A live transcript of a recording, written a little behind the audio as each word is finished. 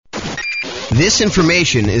This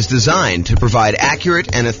information is designed to provide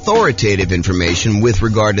accurate and authoritative information with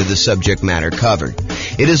regard to the subject matter covered.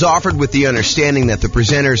 It is offered with the understanding that the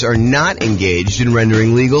presenters are not engaged in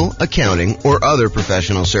rendering legal, accounting, or other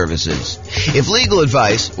professional services. If legal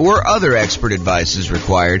advice or other expert advice is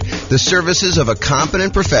required, the services of a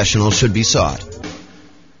competent professional should be sought.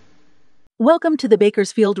 Welcome to the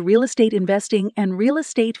Bakersfield Real Estate Investing and Real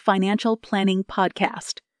Estate Financial Planning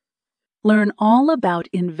Podcast. Learn all about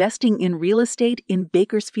investing in real estate in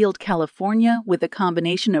Bakersfield, California, with a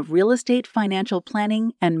combination of real estate financial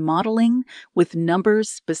planning and modeling with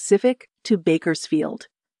numbers specific to Bakersfield.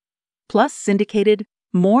 Plus syndicated,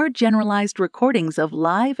 more generalized recordings of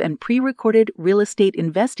live and pre-recorded real estate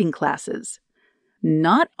investing classes.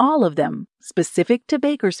 Not all of them specific to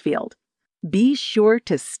Bakersfield. Be sure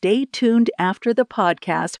to stay tuned after the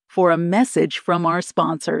podcast for a message from our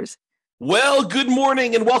sponsors. Well, good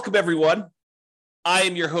morning and welcome, everyone. I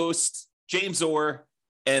am your host, James Orr,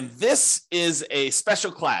 and this is a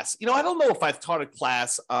special class. I don't know if I've taught a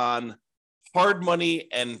class on hard money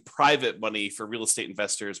and private money for real estate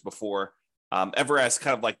investors before, ever as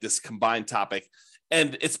kind of like this combined topic.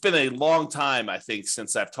 And it's been a long time, I think,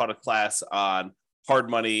 since I've taught a class on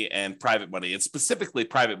hard money and private money, and specifically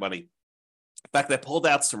private money. In fact, I pulled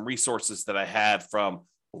out some resources that I had from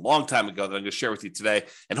a long time ago that I'm going to share with you today,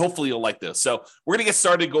 and hopefully you'll like this. So we're going to get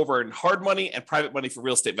started, go over in hard money and private money for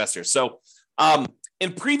real estate investors. So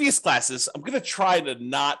in previous classes, I'm going to try to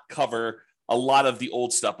not cover a lot of the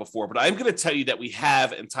old stuff before, but I'm going to tell you that we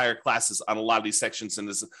have entire classes on a lot of these sections, and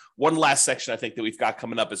there's one last section I think that we've got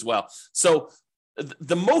coming up as well. So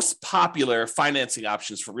the most popular financing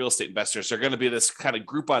options for real estate investors are going to be this kind of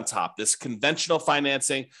group on top, this conventional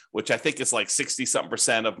financing, which I think is like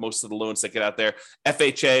 60-something% of most of the loans that get out there.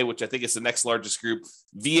 FHA, which I think is the next largest group.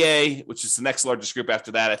 VA, which is the next largest group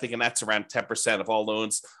after that, I think, and that's around 10% of all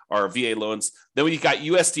loans are VA loans. Then when you got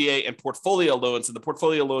USDA and portfolio loans, and the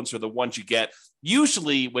portfolio loans are the ones you get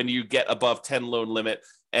usually when you get above 10 loan limit,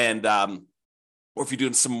 and or if you're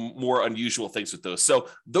doing some more unusual things with those. So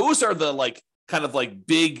those are the kind of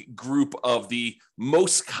big group of the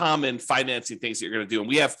most common financing things that you're going to do. And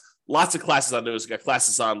we have lots of classes on those. We've got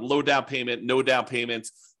classes on low down payment, no down payment,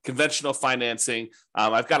 conventional financing.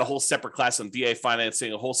 I've got a whole separate class on VA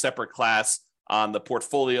financing, a whole separate class on the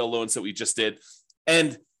portfolio loans that we just did.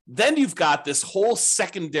 And then you've got this whole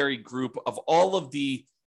secondary group of all of the,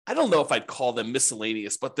 I don't know if I'd call them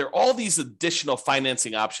miscellaneous, but they're all these additional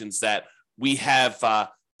financing options that we have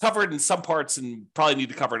covered in some parts and probably need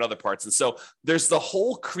to cover in other parts. And so there's the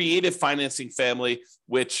whole creative financing family,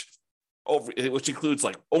 which includes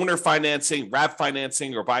like owner financing, wrap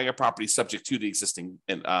financing, or buying a property subject to the existing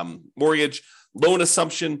mortgage, loan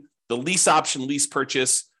assumption, the lease option, lease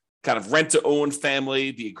purchase, kind of rent to own family,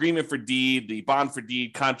 the agreement for deed, the bond for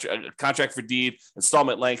deed, contract for deed,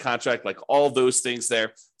 installment land contract, like all those things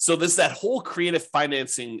there. So there's that whole creative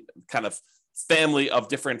financing kind of family of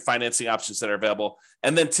different financing options that are available.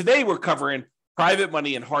 And then today we're covering private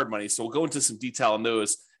money and hard money. So we'll go into some detail on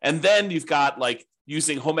those. And then you've got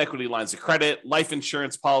using home equity lines of credit, life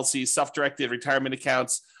insurance policies, self-directed retirement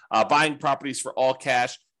accounts, buying properties for all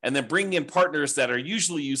cash, and then bringing in partners that are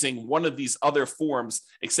usually using one of these other forms,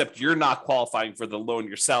 except you're not qualifying for the loan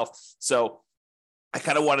yourself. So I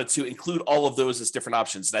kind of wanted to include all of those as different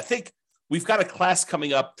options. And I think we've got a class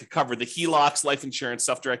coming up to cover the HELOCs, life insurance,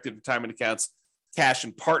 self-directed retirement accounts, cash,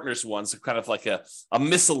 and partners ones, kind of like a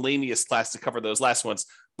miscellaneous class to cover those last ones.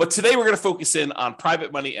 But today we're going to focus in on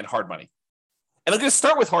private money and hard money. And I'm going to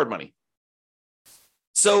start with hard money.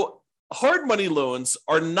 So hard money loans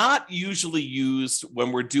are not usually used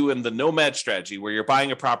when we're doing the nomad strategy, where you're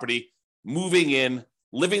buying a property, moving in,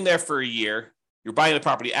 living there for a year. You're buying the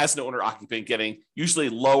property as an owner-occupant, getting usually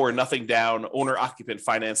low or nothing down owner-occupant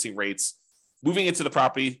financing rates, moving into the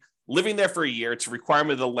property, living there for a year. It's a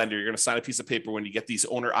requirement of the lender. You're going to sign a piece of paper when you get these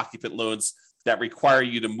owner-occupant loans that require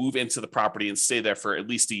you to move into the property and stay there for at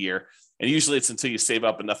least a year. And usually it's until you save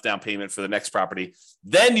up enough down payment for the next property.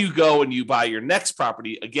 Then you go and you buy your next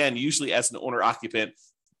property, again, usually as an owner-occupant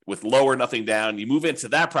with low or nothing down. You move into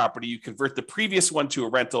that property, you convert the previous one to a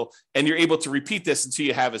rental, and you're able to repeat this until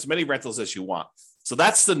you have as many rentals as you want. So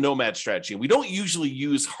that's the nomad strategy. And we don't usually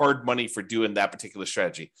use hard money for doing that particular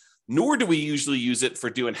strategy, nor do we usually use it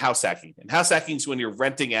for doing house hacking. And house hacking is when you're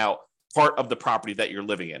renting out part of the property that you're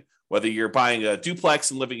living in, whether you're buying a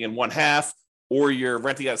duplex and living in one half, or you're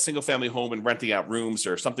renting out a single family home and renting out rooms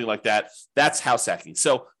or something like that. That's house hacking.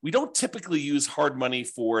 So we don't typically use hard money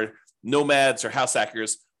for nomads or house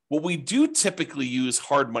hackers. What we do typically use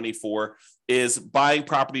hard money for is buying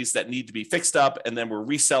properties that need to be fixed up and then we're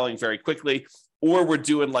reselling very quickly, or we're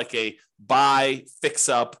doing like a buy, fix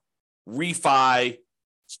up, refi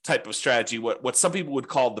type of strategy, what some people would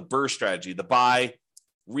call the BRRRR strategy, the buy,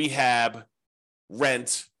 rehab,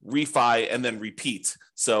 rent, refi, and then repeat.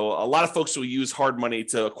 So a lot of folks will use hard money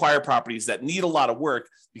to acquire properties that need a lot of work,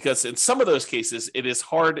 because in some of those cases, it is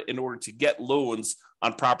hard in order to get loans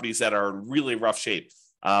on properties that are in really rough shape.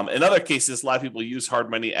 In other cases, a lot of people use hard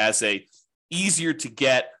money as a easier to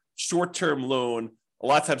get short-term loan. A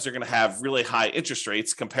lot of times they're going to have really high interest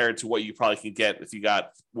rates compared to what you probably can get if you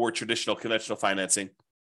got more traditional conventional financing.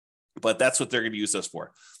 But that's what they're going to use those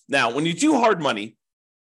for. Now, when you do hard money,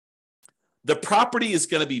 the property is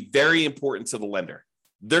going to be very important to the lender.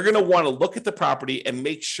 They're going to want to look at the property and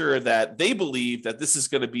make sure that they believe that this is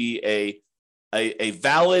going to be a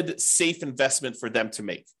valid, safe investment for them to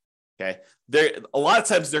make. Okay. A lot of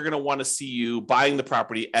times they're going to want to see you buying the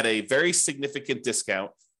property at a very significant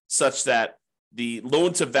discount, such that the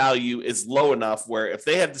loan to value is low enough where if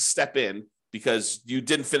they had to step in because you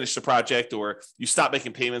didn't finish the project or you stop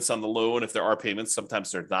making payments on the loan, if there are payments,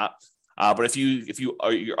 sometimes they're not. But if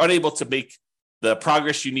you're unable to make the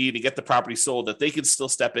progress you need to get the property sold, that they can still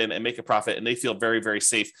step in and make a profit, and they feel very, very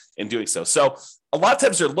safe in doing so. So a lot of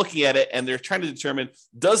times they're looking at it and they're trying to determine,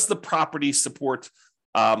 does the property support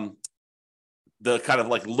the kind of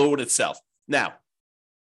like loan itself? Now,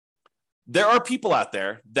 there are people out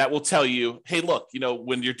there that will tell you, hey, look,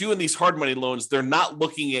 when you're doing these hard money loans, they're not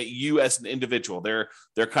looking at you as an individual. They're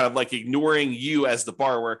kind of like ignoring you as the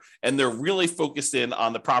borrower, and they're really focused in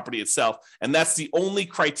on the property itself. And that's the only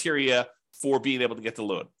criteria for being able to get the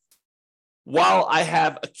loan. While I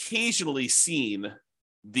have occasionally seen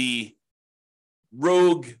the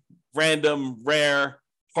rogue, random, rare,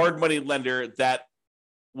 hard money lender that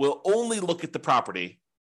will only look at the property,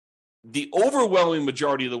 the overwhelming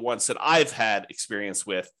majority of the ones that I've had experience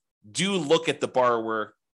with do look at the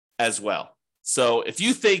borrower as well. So if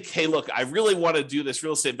you think, hey, look, I really want to do this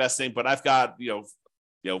real estate investing, but I've got,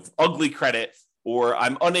 ugly credit, or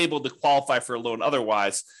I'm unable to qualify for a loan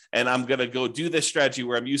otherwise, and I'm going to go do this strategy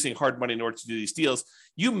where I'm using hard money in order to do these deals,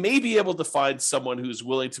 you may be able to find someone who's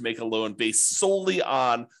willing to make a loan based solely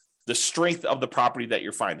on the strength of the property that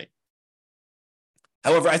you're finding.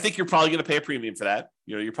 However, I think you're probably going to pay a premium for that.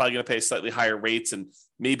 You're probably going to pay slightly higher rates and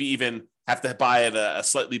maybe even have to buy at a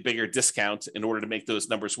slightly bigger discount in order to make those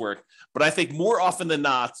numbers work. But I think more often than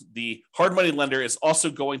not, the hard money lender is also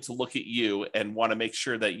going to look at you and want to make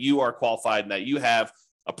sure that you are qualified and that you have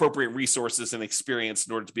appropriate resources and experience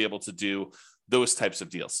in order to be able to do those types of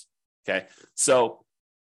deals. Okay. So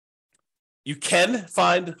you can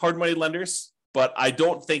find hard money lenders, but I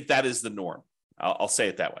don't think that is the norm. I'll say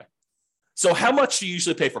it that way. So how much do you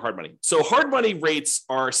usually pay for hard money? So hard money rates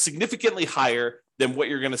are significantly higher than what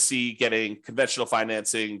you're going to see getting conventional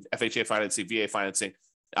financing, FHA financing, VA financing.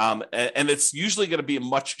 And it's usually going to be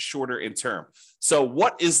much shorter in term. So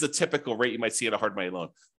what is the typical rate you might see in a hard money loan?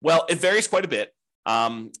 Well, it varies quite a bit.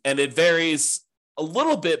 And it varies a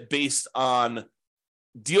little bit based on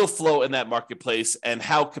deal flow in that marketplace and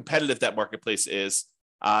how competitive that marketplace is.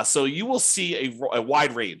 So you will see a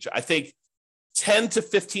wide range. I think 10 to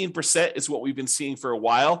 15% is what we've been seeing for a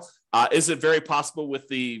while. Is it very possible with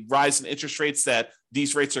the rise in interest rates that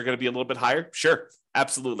these rates are going to be a little bit higher? Sure,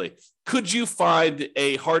 absolutely. Could you find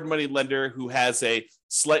a hard money lender who has a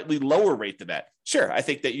slightly lower rate than that? Sure, I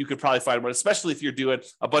think that you could probably find one, especially if you're doing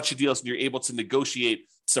a bunch of deals and you're able to negotiate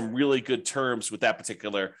some really good terms with that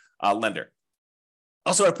particular lender.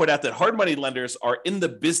 Also, I point out that hard money lenders are in the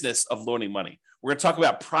business of loaning money. We're going to talk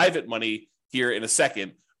about private money here in a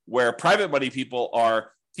second, where private money people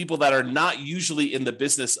are people that are not usually in the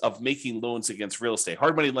business of making loans against real estate.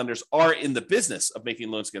 Hard money lenders are in the business of making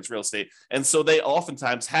loans against real estate, and so they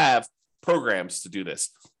oftentimes have programs to do this.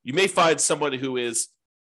 You may find someone who is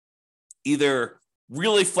either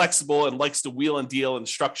really flexible and likes to wheel and deal and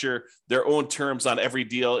structure their own terms on every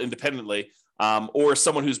deal independently, or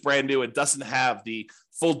someone who's brand new and doesn't have the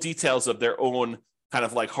full details of their own kind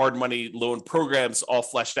of like hard money loan programs all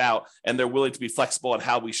fleshed out, and they're willing to be flexible on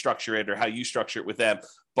how we structure it or how you structure it with them.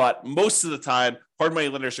 But most of the time, hard money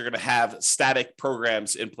lenders are going to have static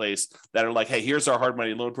programs in place that are like, hey, here's our hard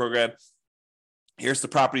money loan program. Here's the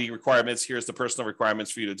property requirements. Here's the personal requirements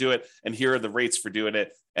for you to do it. And here are the rates for doing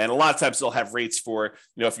it. And a lot of times they'll have rates for,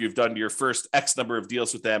 if you've done your first X number of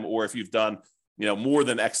deals with them, or if you've done more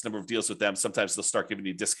than X number of deals with them, sometimes they'll start giving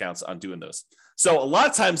you discounts on doing those. So a lot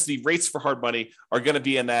of times the rates for hard money are going to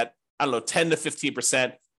be in that, 10 to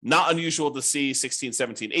 15%, not unusual to see 16,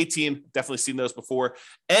 17, 18, definitely seen those before.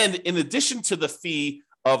 And in addition to the fee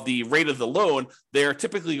of the rate of the loan, they're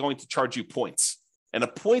typically going to charge you points. And a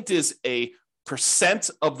point is a percent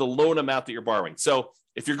of the loan amount that you're borrowing. So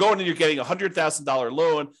if you're going and you're getting $100,000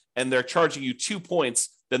 loan and they're charging you 2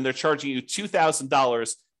 points, then they're charging you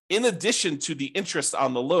 $2,000 in addition to the interest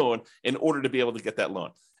on the loan in order to be able to get that loan.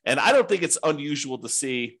 And I don't think it's unusual to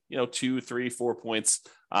see, 2, 3, 4 points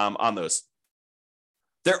on those.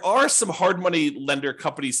 There are some hard money lender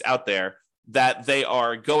companies out there that they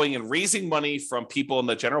are going and raising money from people in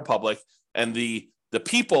the general public, and the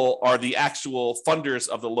people are the actual funders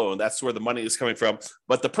of the loan. That's where the money is coming from.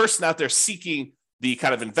 But the person out there seeking the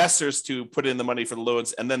kind of investors to put in the money for the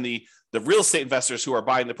loans, and then the real estate investors who are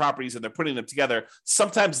buying the properties and they're putting them together,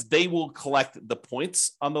 sometimes they will collect the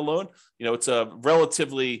points on the loan. It's a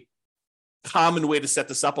relatively common way to set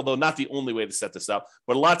this up, although not the only way to set this up.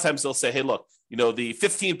 But a lot of times they'll say, hey, look, the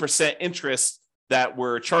 15% interest that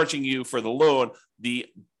we're charging you for the loan, the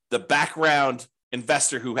background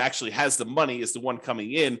investor who actually has the money is the one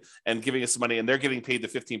coming in and giving us the money, and they're getting paid the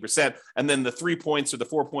 15%. And then the 3 points or the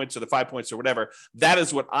 4 points or the 5 points or whatever, that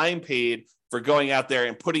is what I'm paid for going out there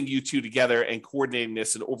and putting you two together and coordinating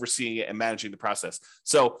this and overseeing it and managing the process.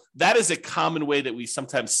 So that is a common way that we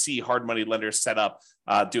sometimes see hard money lenders set up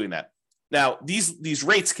doing that. Now, these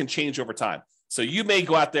rates can change over time. So you may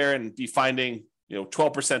go out there and be finding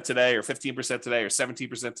 12% today or 15% today or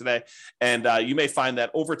 17% today. And you may find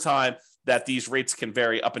that over time that these rates can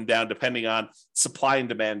vary up and down depending on supply and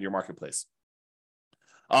demand in your marketplace.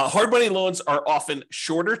 Hard money loans are often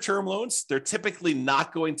shorter term loans. They're typically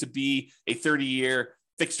not going to be a 30-year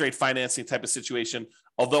fixed rate financing type of situation.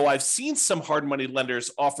 Although I've seen some hard money lenders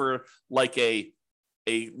offer like a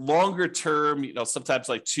longer term, sometimes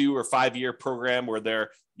like 2 or 5 year program where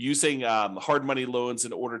they're using hard money loans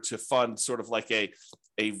in order to fund sort of like a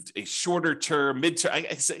shorter term, midterm, I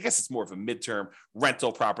guess it's more of a midterm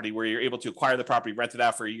rental property where you're able to acquire the property, rent it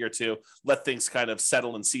out for a year or two, let things kind of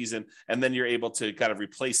settle in season, and then you're able to kind of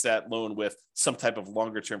replace that loan with some type of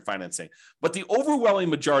longer term financing. But the overwhelming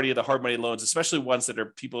majority of the hard money loans, especially ones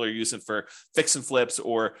that people are using for fix and flips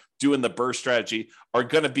or doing the BRRRR strategy, are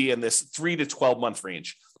going to be in this 3 to 12 month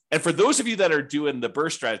range. And for those of you that are doing the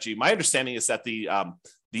BRRRR strategy, my understanding is that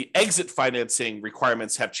the exit financing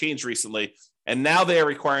requirements have changed recently. And now they are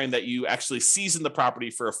requiring that you actually season the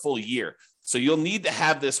property for a full year. So you'll need to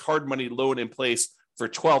have this hard money loan in place for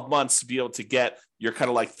 12 months to be able to get your kind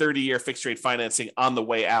of like 30-year fixed rate financing on the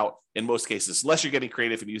way out in most cases, unless you're getting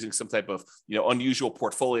creative and using some type of unusual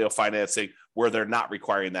portfolio financing where they're not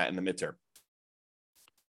requiring that in the midterm.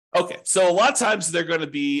 Okay, so a lot of times they're going to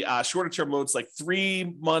be shorter term loans, like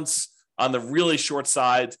 3 months on the really short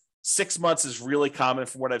side. 6 months is really common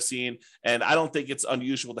from what I've seen, and I don't think it's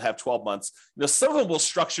unusual to have 12 months. Some of them will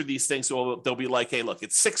structure these things so they'll be like, hey, look,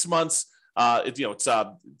 it's 6 months. It's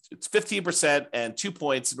 15% and 2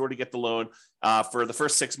 points in order to get the loan for the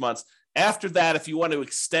first 6 months. After that, if you want to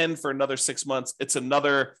extend for another 6 months, it's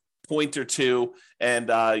another point or two, and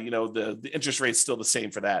the interest rate's still the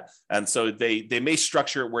same for that. And so they may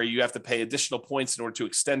structure it where you have to pay additional points in order to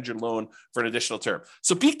extend your loan for an additional term.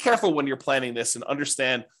 So be careful when you're planning this and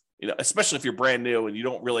understand, especially if you're brand new and you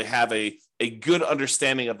don't really have a good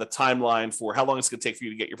understanding of the timeline for how long it's going to take for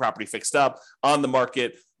you to get your property fixed up, on the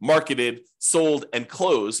market, marketed, sold, and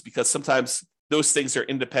closed, because sometimes those things are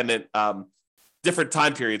independent, different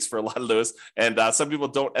time periods for a lot of those. And some people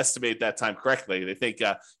don't estimate that time correctly. They think,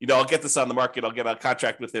 I'll get this on the market, I'll get a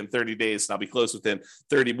contract within 30 days, and I'll be closed within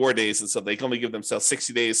 30 more days. And so they can only give themselves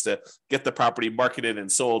 60 days to get the property marketed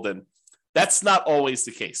and sold. And that's not always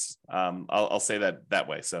the case. I'll say that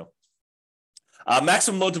way. So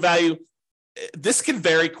maximum loan to value, this can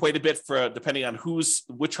vary quite a bit depending on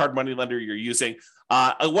which hard money lender you're using.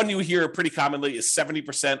 One you hear pretty commonly is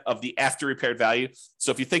 70% of the after repaired value.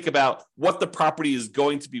 So if you think about what the property is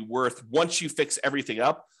going to be worth once you fix everything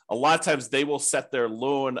up, a lot of times they will set their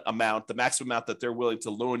loan amount, the maximum amount that they're willing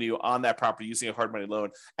to loan you on that property using a hard money loan,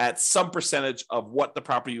 at some percentage of what the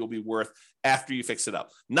property will be worth after you fix it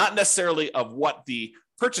up. Not necessarily of what the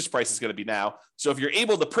purchase price is going to be now. So if you're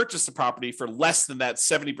able to purchase the property for less than that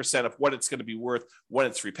 70% of what it's going to be worth when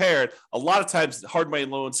it's repaired, a lot of times hard money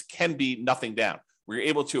loans can be nothing down, where you're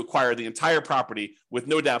able to acquire the entire property with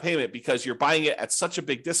no down payment because you're buying it at such a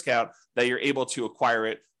big discount that you're able to acquire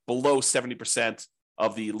it below 70%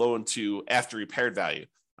 of the loan to after repaired value,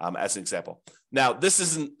 as an example. Now, this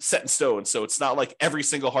isn't set in stone, so it's not like every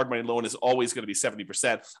single hard money loan is always going to be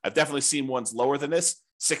 70%. I've definitely seen ones lower than this.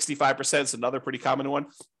 65% is another pretty common one.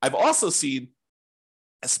 I've also seen,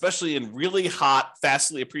 especially in really hot,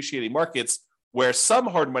 fastly appreciating markets, where some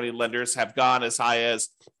hard money lenders have gone as high as,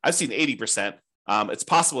 I've seen 80%. It's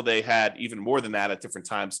possible they had even more than that at different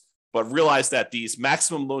times, but realize that these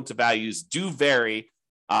maximum loan to values do vary.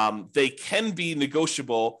 They can be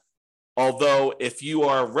negotiable, although if you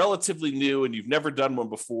are relatively new and you've never done one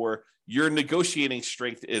before, your negotiating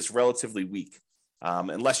strength is relatively weak.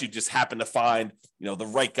 unless you just happen to find, the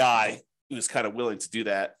right guy who's kind of willing to do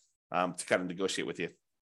that, to kind of negotiate with you.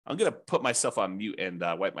 I'm going to put myself on mute and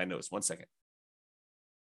wipe my nose. 1 second.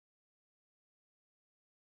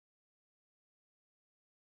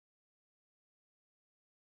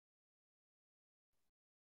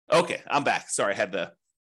 Okay, I'm back. Sorry, I had to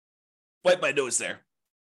wipe my nose there.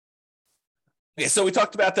 Okay, so we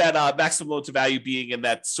talked about that maximum loan to value being in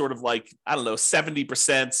that sort of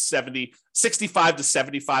 70%, 65 to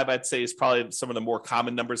 75, I'd say is probably some of the more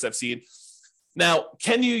common numbers I've seen. Now,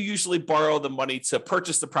 can you usually borrow the money to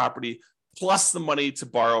purchase the property plus the money to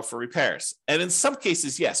borrow for repairs? And in some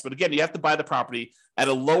cases, yes. But again, you have to buy the property at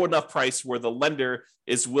a low enough price where the lender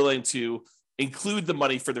is willing to include the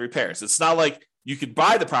money for the repairs. It's not like you could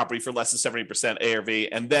buy the property for less than 70% ARV,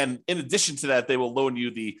 and then in addition to that, they will loan you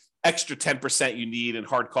the extra 10% you need in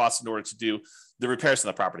hard costs in order to do the repairs on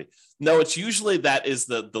the property. No, it's usually that is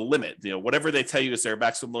the limit. Whatever they tell you is their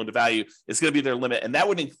maximum loan to value is going to be their limit, and that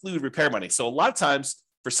would include repair money. So a lot of times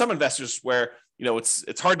for some investors where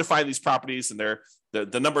it's hard to find these properties and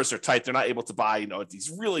the numbers are tight, they're not able to buy at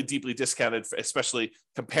these really deeply discounted, especially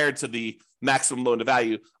compared to the maximum loan to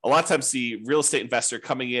value. A lot of times the real estate investor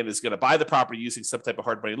coming in is going to buy the property using some type of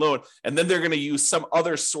hard money loan, and then they're going to use some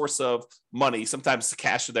other source of money, sometimes the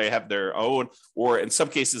cash that they have their own, or in some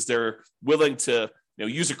cases they're willing to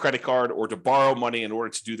use a credit card or to borrow money in order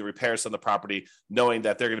to do the repairs on the property, knowing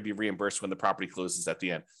that they're going to be reimbursed when the property closes at the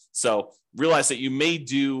end. So realize that you may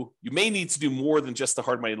need to do more than just the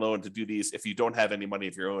hard money loan to do these if you don't have any money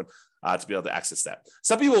of your own to be able to access that.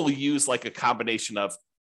 Some people will use a combination of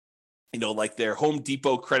their Home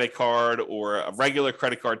Depot credit card or a regular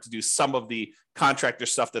credit card to do some of the contractor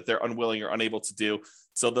stuff that they're unwilling or unable to do.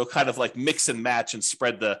 So they'll kind of mix and match and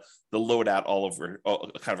spread the load out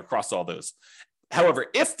kind of across all those. However,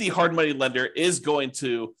 if the hard money lender is going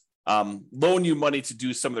to loan you money to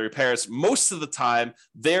do some of the repairs, most of the time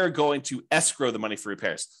they're going to escrow the money for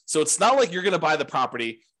repairs. So it's not like you're going to buy the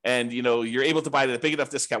property and you're able to buy it at a big enough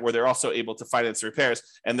discount where they're also able to finance the repairs,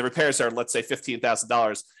 and the repairs are, let's say,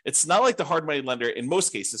 $15,000. It's not like the hard money lender, in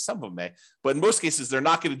most cases, some of them may, but in most cases, they're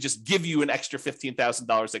not going to just give you an extra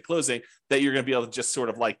 $15,000 at closing that you're going to be able to just sort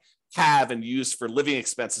of have and use for living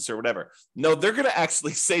expenses or whatever. No, they're going to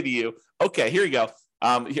actually say to you, okay, here you go.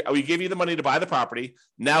 We gave you the money to buy the property.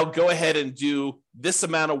 Now go ahead and do this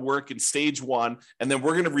amount of work in stage one, and then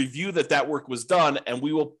we're going to review that work was done, and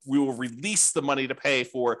we will release the money to pay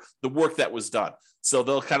for the work that was done. So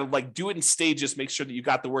they'll kind of do it in stages, make sure that you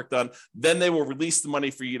got the work done. Then they will release the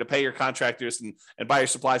money for you to pay your contractors and buy your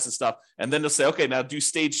supplies and stuff. And then they'll say, okay, now do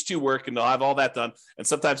stage 2 work, and they'll have all that done. And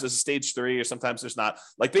sometimes there's a stage 3, or sometimes there's not.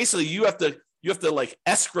 Basically you have to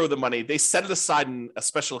escrow the money. They set it aside in a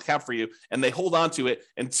special account for you, and they hold on to it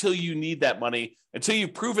until you need that money, until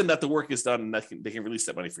you've proven that the work is done, and they can release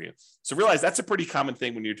that money for you. So realize that's a pretty common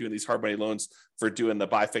thing when you're doing these hard money loans for doing the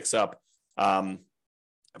buy, fix up,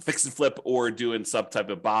 fix and flip, or doing some type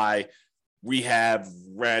of buy, rehab,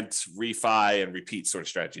 rent, refi, and repeat sort of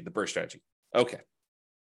strategy, the BRRRR strategy. Okay.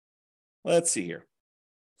 Let's see here.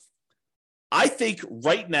 I think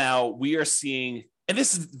right now we are seeing, and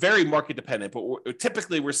this is very market dependent, but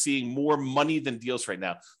typically we're seeing more money than deals right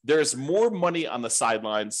now. There's more money on the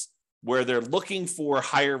sidelines where they're looking for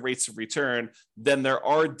higher rates of return than there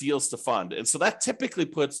are deals to fund. And so that typically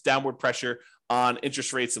puts downward pressure on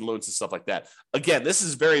interest rates and loans and stuff like that. Again, this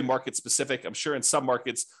is very market specific. I'm sure in some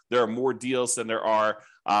markets there are more deals than there are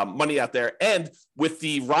money out there. And with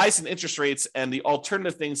the rise in interest rates and the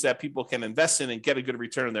alternative things that people can invest in and get a good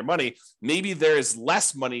return on their money, maybe there is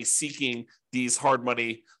less money seeking these hard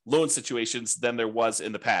money loan situations than there was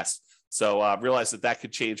in the past. So realize that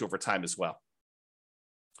could change over time as well.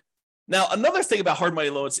 Now, another thing about hard money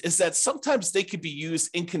loans is that sometimes they could be used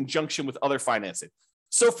in conjunction with other financing.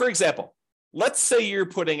 So for example, let's say you're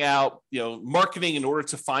putting out, marketing in order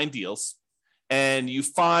to find deals, and you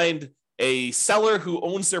find a seller who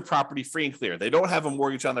owns their property free and clear. They don't have a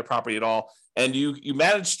mortgage on their property at all. And you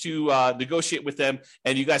manage to negotiate with them,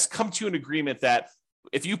 and you guys come to an agreement that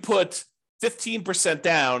if you put 15%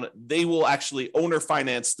 down, they will actually owner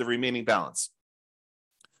finance the remaining balance.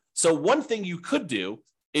 So one thing you could do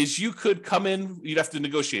is you could come in, you'd have to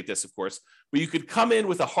negotiate this, of course, but you could come in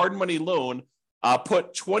with a hard money loan,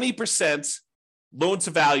 put 20% loan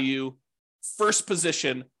to value, first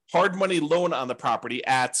position, hard money loan on the property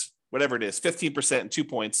at whatever it is, 15% and 2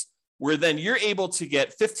 points, where then you're able to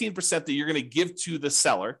get 15% that you're going to give to the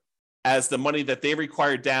seller as the money that they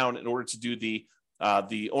require down in order to do the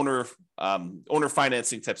owner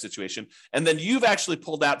financing type situation. And then you've actually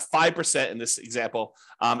pulled out 5% in this example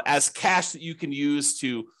as cash that you can use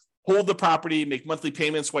to hold the property, make monthly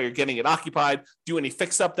payments while you're getting it occupied, do any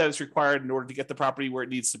fix up that is required in order to get the property where it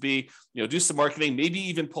needs to be, do some marketing, maybe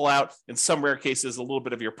even pull out, in some rare cases, a little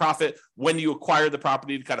bit of your profit when you acquire the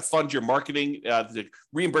property to kind of fund your marketing, to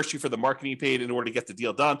reimburse you for the marketing you paid in order to get the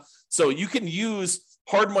deal done. So you can use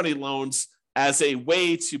hard money loans as a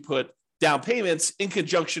way to put down payments in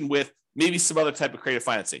conjunction with maybe some other type of creative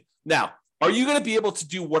financing. Now, are you going to be able to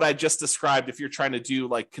do what I just described if you're trying to do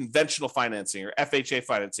like conventional financing or FHA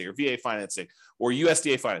financing or VA financing or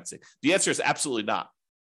USDA financing? The answer is absolutely not.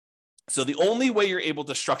 So the only way you're able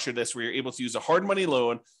to structure this, where you're able to use a hard money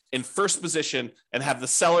loan in first position and have the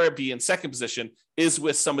seller be in second position, is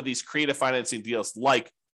with some of these creative financing deals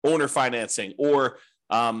like owner financing, or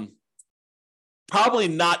probably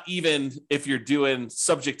not even if you're doing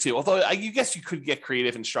subject to, although I guess you could get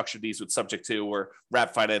creative and structure these with subject to or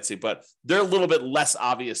wrap financing, but they're a little bit less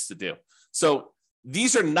obvious to do. So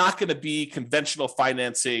these are not going to be conventional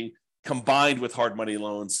financing combined with hard money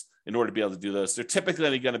loans in order to be able to do those. They're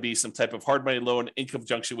typically going to be some type of hard money loan in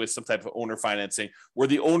conjunction with some type of owner financing, where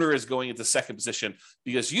the owner is going into second position,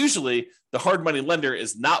 because usually the hard money lender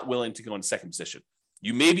is not willing to go in second position.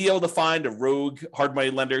 You may be able to find a rogue hard money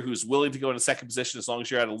lender who's willing to go in a second position as long as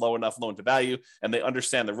you're at a low enough loan to value and they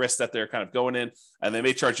understand the risk that they're kind of going in, and they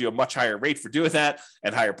may charge you a much higher rate for doing that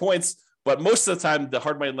and higher points. But most of the time, the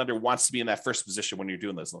hard money lender wants to be in that first position when you're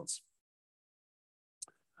doing those loans.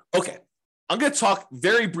 Okay, I'm going to talk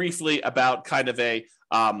very briefly about kind of a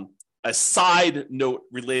side note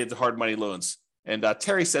related to hard money loans. And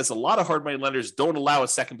Terry says a lot of hard money lenders don't allow a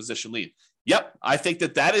second position lead. Yep, I think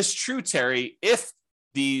that is true, Terry. If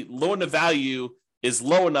the loan to value is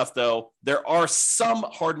low enough, though, there are some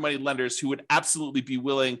hard money lenders who would absolutely be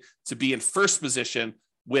willing to be in first position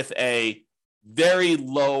with a very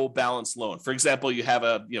low balance loan. For example, you have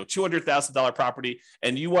a $200,000 property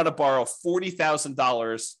and you want to borrow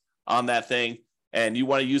 $40,000 on that thing, and you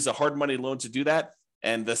want to use a hard money loan to do that,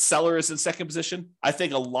 and the seller is in second position. I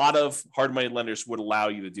think a lot of hard money lenders would allow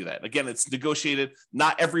you to do that. Again, it's negotiated.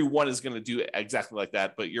 Not everyone is going to do exactly like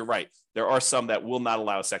that, but you're right. There are some that will not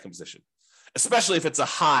allow a second position, especially if it's a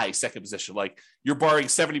high second position. Like you're borrowing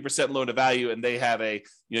 70% loan to value and they have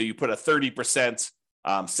you put a 30%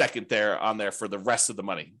 second there on there for the rest of the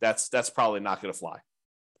money. That's probably not going to fly.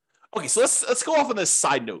 Okay, so let's go off on this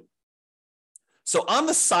side note. So on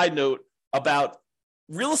the side note about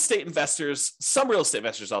real estate investors, some real estate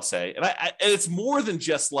investors, I'll say, and it's more than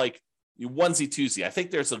just like onesie twosie. I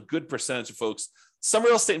think there's a good percentage of folks. Some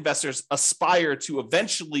real estate investors aspire to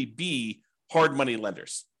eventually be hard money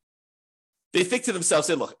lenders. They think to themselves,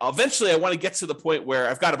 "Hey, look, eventually I want to get to the point where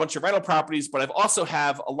I've got a bunch of rental properties, but I've also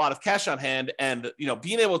have a lot of cash on hand, and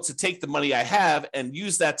being able to take the money I have and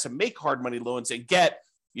use that to make hard money loans and get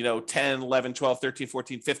 10, 11, 12, 13,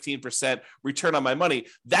 14, 15% return on my money."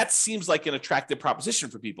 That seems like an attractive proposition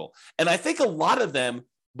for people. And I think a lot of them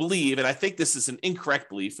believe, and I think this is an incorrect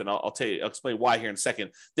belief, and I'll explain why here in a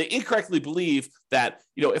second. They incorrectly believe that,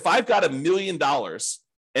 if I've got $1 million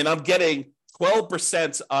and I'm getting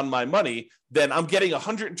 12% on my money, then I'm getting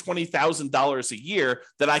 $120,000 a year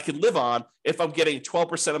that I can live on if I'm getting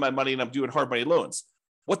 12% of my money and I'm doing hard money loans.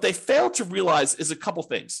 What they fail to realize is a couple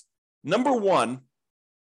things. Number one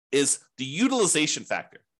is the utilization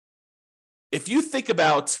factor. If you think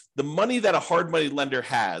about the money that a hard money lender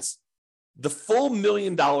has, the full $1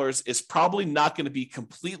 million is probably not going to be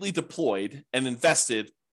completely deployed and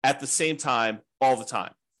invested at the same time all the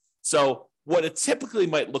time. So what it typically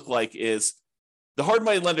might look like is the hard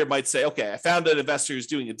money lender might say, okay, I found an investor who's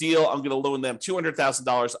doing a deal. I'm going to loan them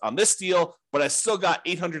 $200,000 on this deal, but I still got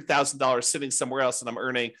 $800,000 sitting somewhere else and I'm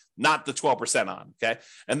earning not the 12% on, okay?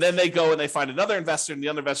 And then they go and they find another investor, and the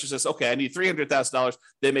other investor says, okay, I need $300,000.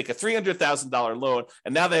 They make a $300,000 loan,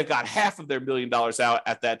 and now they've got half of their $1 million out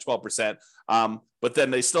at that 12%. But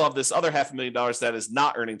then they still have this other $500,000 that is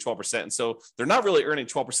not earning 12%. And so they're not really earning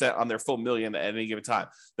 12% on their full $1 million at any given time.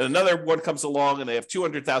 Then another one comes along and they have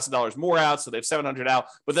 $200,000 more out. So they have $700,000 out,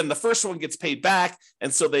 but then the first one gets paid back.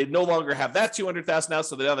 And so they no longer have that $200,000 out.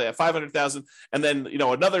 So now they have $500,000. And then,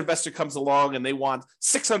 another investor comes along and they want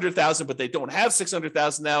 $600,000, but they don't have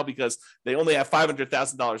 $600,000 now because they only have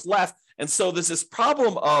 $500,000 left. And so there's this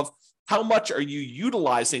problem of, how much are you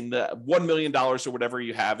utilizing the $1 million or whatever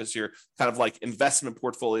you have as your kind of like investment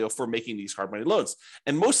portfolio for making these hard money loans?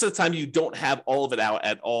 And most of the time you don't have all of it out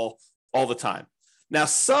at all the time. Now,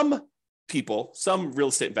 some people, some real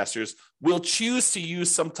estate investors will choose to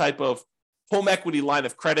use some type of home equity line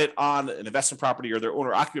of credit on an investment property or their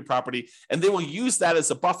owner occupant property, and they will use that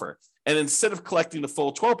as a buffer. And instead of collecting the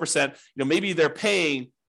full 12%, maybe they're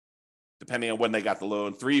paying depending on when they got the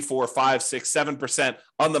loan, 3, 4, 5, 6, 7%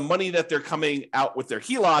 on the money that they're coming out with their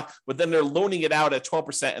HELOC, but then they're loaning it out at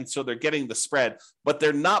 12%. And so they're getting the spread, but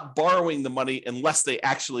they're not borrowing the money unless they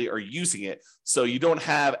actually are using it. So you don't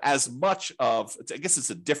have as much of, I guess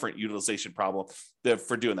it's a different utilization problem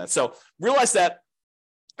for doing that. So realize that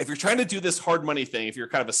if you're trying to do this hard money thing, if you're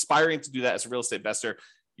kind of aspiring to do that as a real estate investor,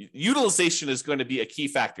 utilization is going to be a key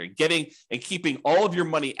factor. Getting and keeping all of your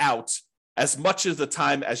money out as much of the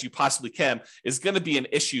time as you possibly can is going to be an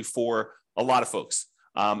issue for a lot of folks.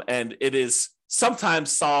 And it is sometimes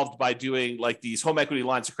solved by doing like these home equity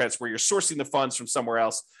lines of credits where you're sourcing the funds from somewhere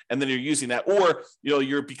else and then you're using that, or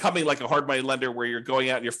you're becoming like a hard money lender where you're going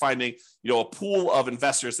out and you're finding a pool of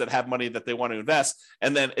investors that have money that they want to invest,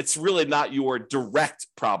 and then it's really not your direct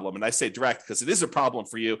problem. And I say direct because it is a problem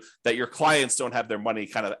for you that your clients don't have their money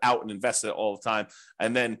kind of out and invested all the time,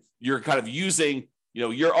 and then you're kind of using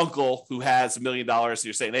your uncle who has $1 million.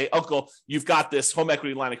 You're saying, hey, uncle, you've got this home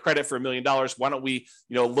equity line of credit for $1 million. Why don't we,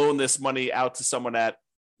 loan this money out to someone at,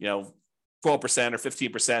 12% or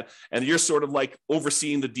 15%. And you're sort of like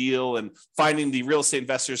overseeing the deal and finding the real estate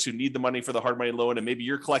investors who need the money for the hard money loan. And maybe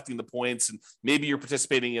you're collecting the points and maybe you're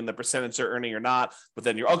participating in the percentage they're earning or not. But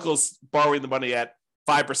then your uncle's borrowing the money at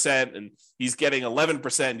 5% and he's getting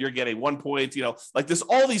 11% and you're getting 1 point, like there's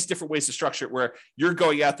all these different ways to structure it where you're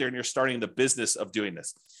going out there and you're starting the business of doing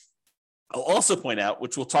this. I'll also point out,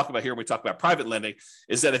 which we'll talk about here when we talk about private lending,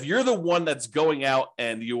 is that if you're the one that's going out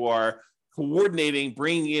and you are coordinating,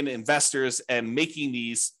 bringing in investors and making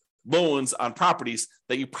these loans on properties,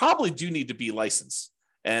 that you probably do need to be licensed.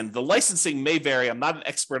 And the licensing may vary. I'm not an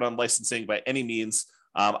expert on licensing by any means.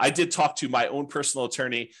 I did talk to my own personal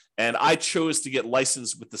attorney, and I chose to get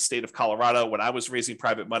licensed with the state of Colorado when I was raising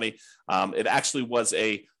private money. It actually was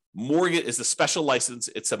a mortgage, is a special license.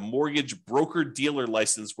 It's a mortgage broker dealer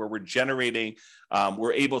license where we're generating,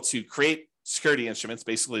 we're able to create security instruments,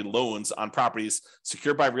 basically loans on properties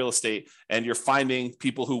secured by real estate, and you're finding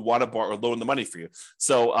people who want to borrow or loan the money for you.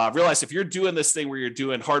 So realize if you're doing this thing where you're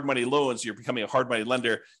doing hard money loans, you're becoming a hard money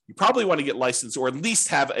lender, you probably want to get licensed or at least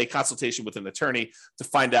have a consultation with an attorney to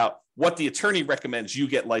find out what the attorney recommends you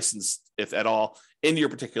get licensed, if at all, in your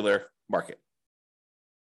particular market.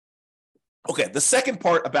 Okay, the second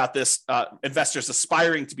part about this, investors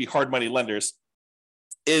aspiring to be hard money lenders,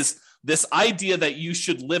 is this idea that you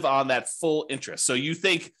should live on that full interest. So you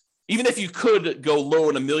think, even if you could go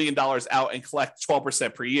loan $1 million out and collect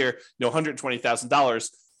 12% per year, $120,000,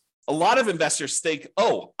 a lot of investors think,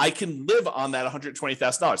 oh, I can live on that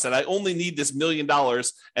 $120,000 and I only need this $1 million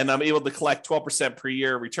and I'm able to collect 12% per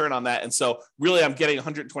year return on that. And so really I'm getting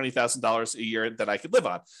 $120,000 a year that I could live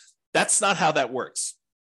on. That's not how that works.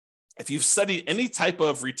 If you've studied any type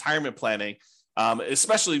of retirement planning,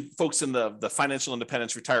 especially folks in the financial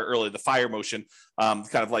independence, retire early, the FIRE motion, kind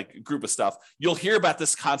of like group of stuff, you'll hear about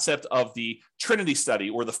this concept of the Trinity study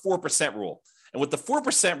or the 4% rule. And what the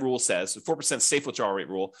 4% rule says, the 4% safe withdrawal rate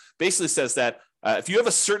rule, basically says that if you have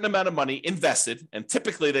a certain amount of money invested, and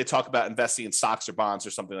typically they talk about investing in stocks or bonds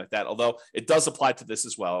or something like that, although it does apply to this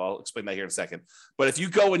as well. I'll explain that here in a second. But if you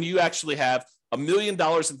go and you actually have $1 million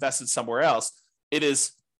invested somewhere else, it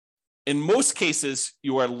is, in most cases,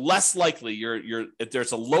 you are less likely,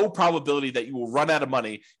 there's a low probability that you will run out of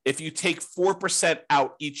money if you take 4%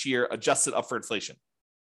 out each year, adjusted up for inflation.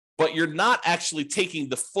 But you're not actually taking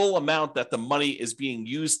the full amount that the money is being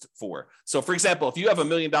used for. So for example, if you have $1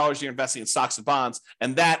 million you're investing in stocks and bonds,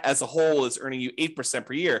 and that as a whole is earning you 8%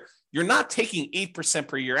 per year, you're not taking 8%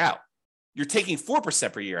 per year out. You're taking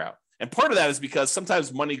 4% per year out. And part of that is because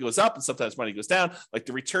sometimes money goes up and sometimes money goes down. Like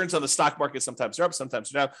the returns on the stock market, sometimes are up, sometimes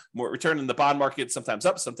are down. More return in the bond market, sometimes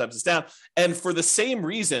up, sometimes it's down. And for the same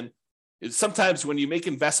reason, sometimes when you make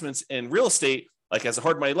investments in real estate, like as a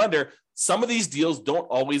hard money lender, some of these deals don't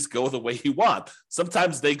always go the way you want.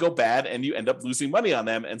 Sometimes they go bad and you end up losing money on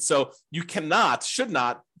them. And so you should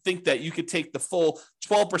not think that you could take the full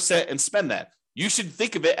 12% and spend that. You should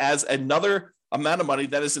think of it as another amount of money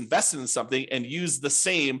that is invested in something and use the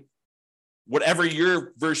same, whatever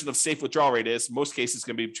your version of safe withdrawal rate is. Most cases it's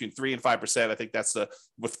going to be between 3 and 5%. I think that's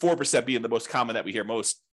with 4% being the most common that we hear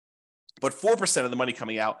most. But 4% of the money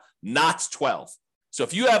coming out, not 12. So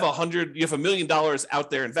if you have $1 million out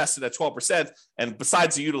there invested at 12%, and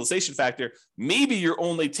besides the utilization factor, maybe you're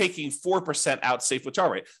only taking 4% out safe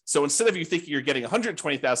withdrawal rate. So instead of you thinking you're getting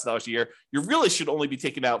 $120,000 a year, you really should only be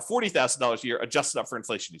taking out $40,000 a year, adjusted up for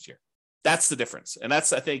inflation each year. That's the difference. And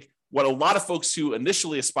that's, I think, what a lot of folks who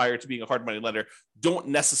initially aspire to being a hard money lender don't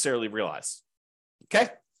necessarily realize. Okay.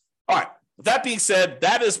 All right. With that being said,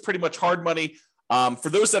 that is pretty much hard money. For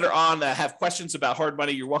those that are on that have questions about hard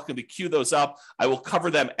money, you're welcome to queue those up. I will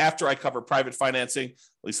cover them after I cover private financing. At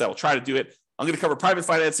least I will try to do it. I'm going to cover private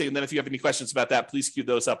financing, and then if you have any questions about that, please queue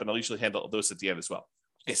those up, and I'll usually handle those at the end as well.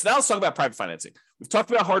 Okay, so now let's talk about private financing. We've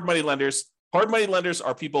talked about hard money lenders. Hard money lenders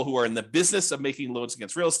are people who are in the business of making loans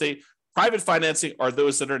against real estate. Private financing are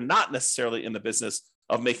those that are not necessarily in the business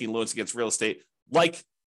of making loans against real estate, like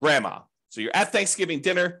grandma. So you're at Thanksgiving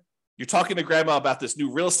dinner, you're talking to grandma about this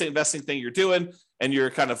new real estate investing thing you're doing, and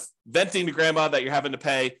you're kind of venting to grandma that you're having to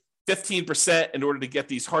pay 15% in order to get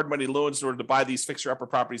these hard money loans in order to buy these fixer-upper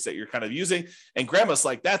properties that you're kind of using. And grandma's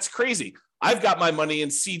like, that's crazy. I've got my money in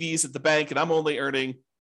CDs at the bank, and I'm only earning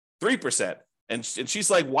 3%. And she's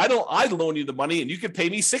like, why don't I loan you the money and you could pay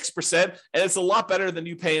me 6%? And it's a lot better than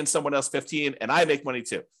you paying someone else 15%, and I make money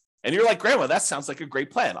too. And you're like, grandma, that sounds like a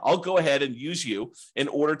great plan. I'll go ahead and use you in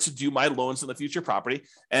order to do my loans on the future property.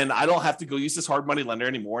 And I don't have to go use this hard money lender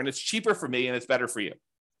anymore. And it's cheaper for me and it's better for you.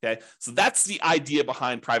 Okay. So that's the idea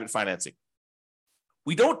behind private financing.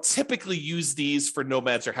 We don't typically use these for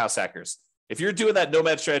nomads or house hackers. If you're doing that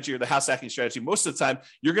nomad strategy or the house hacking strategy, most of the time,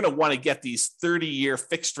 you're going to want to get these 30-year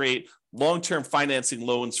fixed rate, long-term financing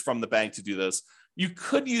loans from the bank to do this. You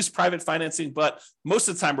could use private financing, but most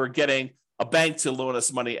of the time we're getting a bank to loan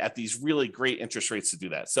us money at these really great interest rates to do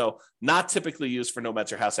that. So not typically used for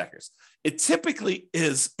nomads or house hackers. It typically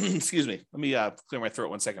is, excuse me, let me clear my throat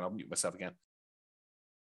 1 second. I'll mute myself again.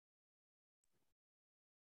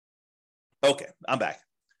 Okay, I'm back.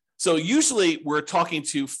 So usually we're talking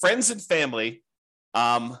to friends and family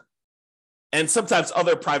and sometimes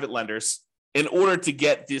other private lenders in order to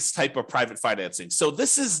get this type of private financing. So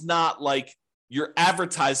this is not like you're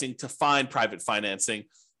advertising to find private financing,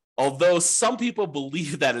 although some people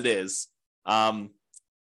believe that it is.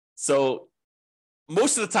 So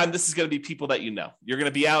most of the time, this is going to be people that you know. You're going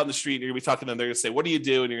to be out in the street, and you're going to be talking to them. They're going to say, what do you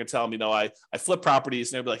do? And you're going to tell them, I flip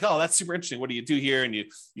properties. And they'll be like, oh, that's super interesting. What do you do here? And you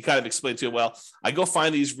kind of explain to them, well, I go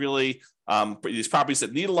find these really, these properties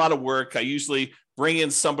that need a lot of work. I usually bring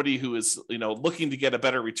in somebody who is, looking to get a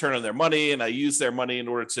better return on their money. And I use their money in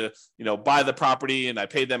order to, buy the property, and I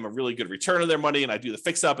pay them a really good return on their money. And I do the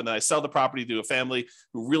fix up, and then I sell the property to a family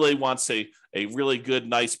who really wants a really good,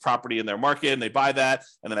 nice property in their market. And they buy that.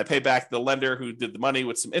 And then I pay back the lender who did the money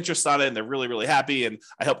with some interest on it. And they're really, really happy. And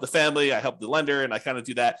I help the family, I help the lender, and I kind of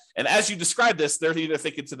do that. And as you describe this, they're either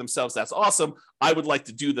thinking to themselves, that's awesome. I would like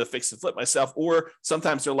to do the fix and flip myself. Or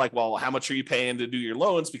sometimes they're like, well, how much are you paying to do your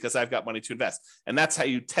loans? Because I've got money to invest. And that's how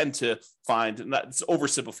you tend to find, and it's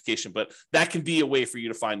oversimplification, but that can be a way for you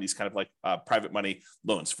to find these kind of like private money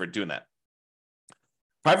loans for doing that.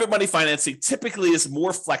 Private money financing typically is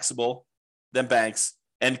more flexible than banks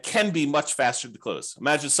and can be much faster to close.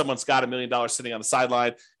 Imagine someone's got $1 million sitting on the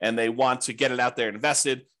sideline and they want to get it out there and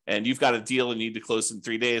invested, and you've got a deal and you need to close in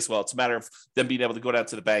 3 days. Well, it's a matter of them being able to go down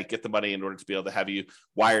to the bank, get the money in order to be able to have you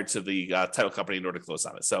wired to the title company in order to close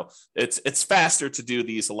on it. So it's faster to do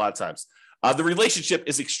these a lot of times. The relationship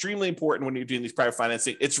is extremely important when you're doing these private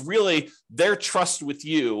financing. It's really their trust with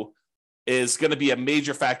you is going to be a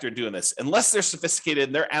major factor in doing this. Unless they're sophisticated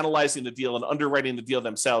and they're analyzing the deal and underwriting the deal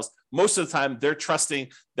themselves, most of the time they're trusting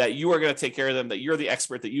that you are going to take care of them, that you're the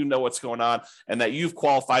expert, that you know what's going on, and that you've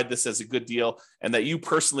qualified this as a good deal, and that you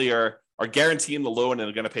personally are guaranteeing the loan and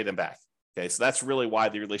are going to pay them back. Okay, so that's really why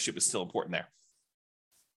the relationship is still important there.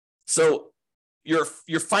 So your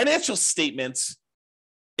financial statements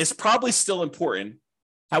is probably still important.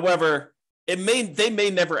 However, they may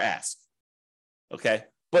never ask. Okay,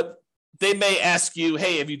 but they may ask you,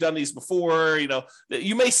 hey, have you done these before?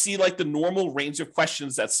 You may see like the normal range of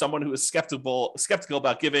questions that someone who is skeptical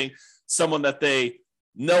about giving someone that they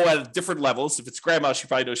know at different levels. If it's grandma, she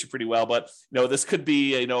probably knows you pretty well, but this could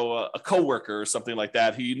be, a coworker or something like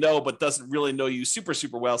that who but doesn't really know you super,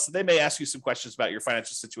 super well. So they may ask you some questions about your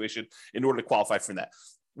financial situation in order to qualify for that.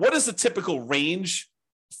 What is the typical range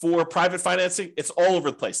for private financing? It's all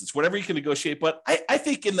over the place. It's whatever you can negotiate. But I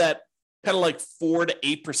think in that kind of like 4 to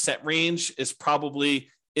 8% range is probably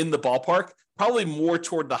in the ballpark, probably more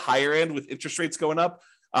toward the higher end with interest rates going up.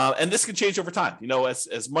 And this can change over time.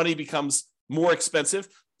 As money becomes more expensive,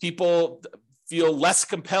 people feel less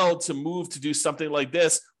compelled to move to do something like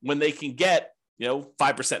this when they can get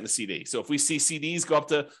 5% in the CD. So if we see CDs go up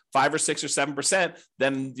to 5 or 6 or 7%,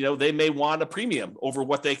 then, they may want a premium over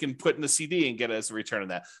what they can put in the CD and get as a return on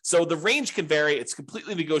that. So the range can vary. It's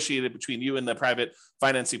completely negotiated between you and the private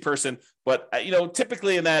financing person. But,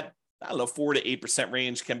 typically in that, 4 to 8%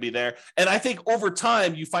 range can be there. And I think over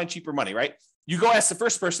time you find cheaper money, right? You go ask the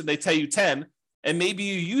first person, they tell you 10, and maybe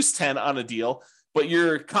you use 10 on a deal, but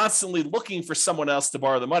you're constantly looking for someone else to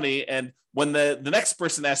borrow the money. And when the next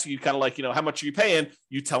person asks you kind of like, how much are you paying?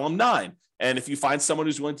 You tell them 9. And if you find someone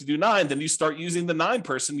who's willing to do 9, then you start using the 9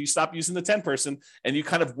 person, you stop using the 10 person, and you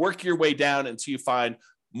kind of work your way down until you find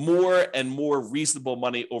more and more reasonable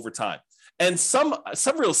money over time. And some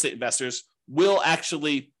real estate investors will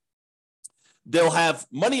actually, they'll have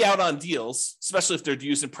money out on deals, especially if they're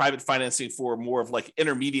using private financing for more of like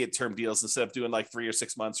intermediate term deals instead of doing like 3 or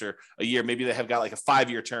 6 months or a year. Maybe they have got like a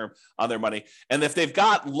 5-year term on their money. And if they've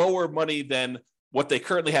got lower money than what they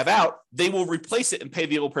currently have out, they will replace it and pay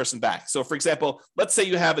the old person back. So for example, let's say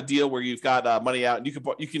you have a deal where you've got money out and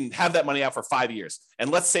you can have that money out for 5 years. And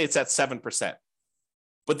let's say it's at 7%.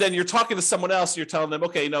 But then you're talking to someone else, and you're telling them,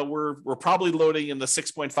 okay, we're probably loading in the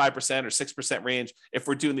 6.5% or 6% range if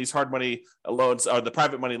we're doing these hard money loans, or the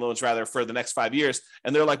private money loans rather, for the next 5 years.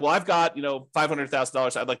 And they're like, well, I've got,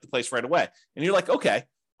 $500,000 I'd like to place right away. And you're like, okay,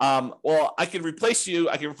 well, I can replace you.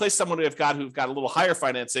 I can replace someone who've got a little higher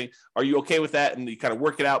financing. Are you okay with that? And you kind of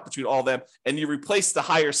work it out between all of them. And you replace the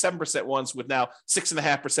higher 7% ones with now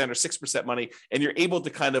 6.5% or 6% money. And you're able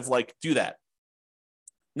to kind of like do that.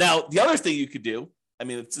 Now, the other thing you could do,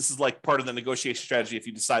 this is like part of the negotiation strategy if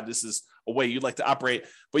you decide this is a way you'd like to operate,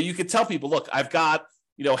 but you could tell people, look, I've got,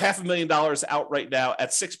 $500,000 out right now at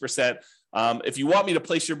 6%. If you want me to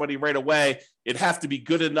place your money right away, it'd have to be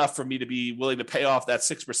good enough for me to be willing to pay off that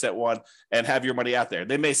 6% one and have your money out there.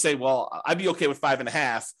 They may say, well, I'd be okay with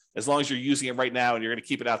 5.5 as long as you're using it right now and you're going to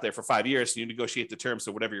keep it out there for 5 years. So you negotiate the terms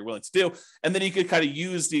of whatever you're willing to do. And then you could kind of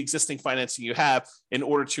use the existing financing you have in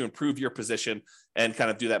order to improve your position and kind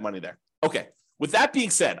of do that money there. Okay. With that being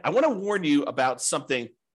said, I want to warn you about something,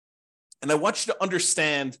 and I want you to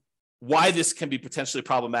understand why this can be potentially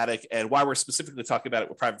problematic and why we're specifically talking about it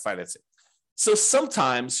with private financing. So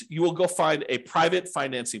sometimes you will go find a private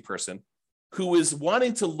financing person who is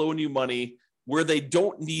wanting to loan you money where they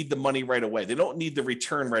don't need the money right away. They don't need the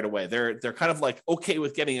return right away. They're kind of like okay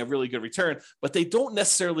with getting a really good return, but they don't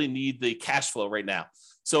necessarily need the cash flow right now.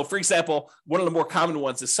 So for example, one of the more common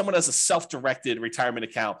ones is someone has a self-directed retirement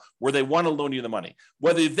account where they want to loan you the money.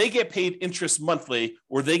 Whether they get paid interest monthly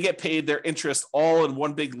or they get paid their interest all in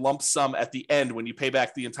one big lump sum at the end when you pay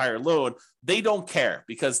back the entire loan, they don't care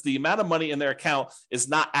because the amount of money in their account is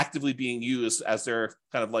not actively being used as they're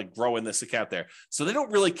kind of like growing this account there. So they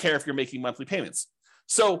don't really care if you're making monthly payments.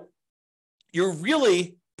 So you're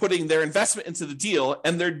really putting their investment into the deal,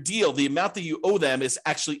 and their deal, the amount that you owe them, is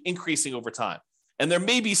actually increasing over time. And there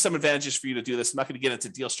may be some advantages for you to do this. I'm not going to get into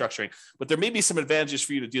deal structuring, but there may be some advantages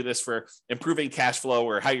for you to do this for improving cash flow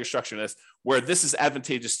or how you're structuring this, where this is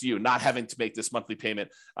advantageous to you, not having to make this monthly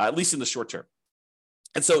payment, at least in the short term.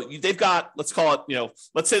 And so they've got, let's call it,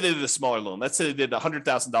 let's say they did a smaller loan. Let's say they did a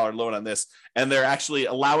 $100,000 loan on this, and they're actually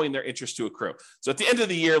allowing their interest to accrue. So at the end of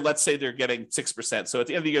the year, let's say they're getting 6%. So at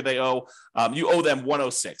the end of the year, they you owe them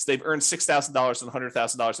 106. They've earned $6,000 on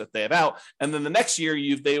 $100,000 that they have out. And then the next year,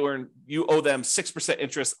 you owe them 6%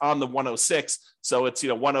 interest on the 106. So it's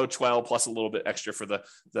 1012 plus a little bit extra for the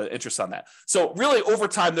interest on that. So really over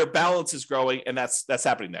time, their balance is growing, and that's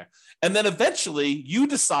happening there. And then eventually you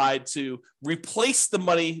decide to replace the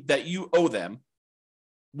money that you owe them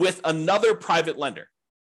with another private lender.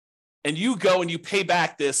 And you go and you pay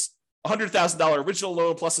back this $100,000 original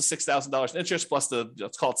loan plus the $6,000 in interest plus the,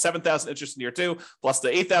 let's call it $7,000 interest in year 2 plus the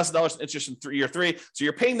 $8,000 in interest in year 3. So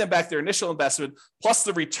you're paying them back their initial investment plus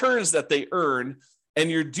the returns that they earn. And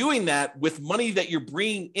you're doing that with money that you're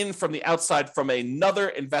bringing in from the outside from another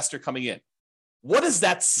investor coming in. What does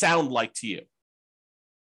that sound like to you?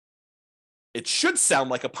 It should sound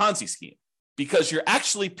like a Ponzi scheme because you're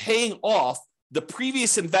actually paying off the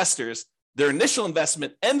previous investors, their initial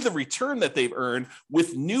investment and the return that they've earned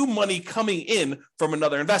with new money coming in from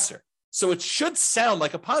another investor. So it should sound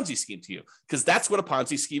like a Ponzi scheme to you because that's what a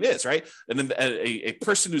Ponzi scheme is, right? And then a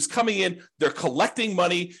person who's coming in, they're collecting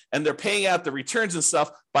money and they're paying out the returns and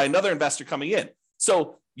stuff by another investor coming in.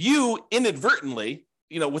 So you inadvertently,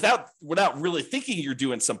 without really thinking you're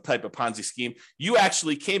doing some type of Ponzi scheme, you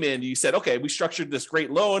actually came in, you said, okay, we structured this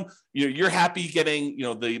great loan. You're happy getting,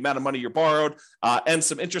 the amount of money you borrowed and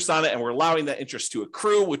some interest on it. And we're allowing that interest to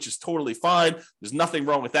accrue, which is totally fine. There's nothing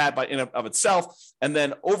wrong with that in of itself. And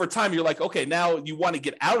then over time, you're like, okay, now you want to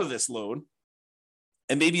get out of this loan.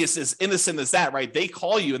 And maybe it's as innocent as that, right? They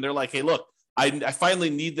call you and they're like, hey, look, I finally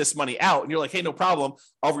need this money out. And you're like, hey, no problem.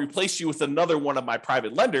 I'll replace you with another one of my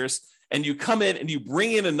private lenders. And you come in and you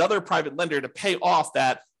bring in another private lender to pay off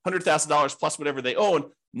that $100,000 plus whatever they own.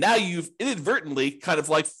 Now you've inadvertently kind of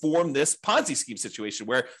like formed this Ponzi scheme situation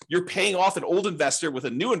where you're paying off an old investor with a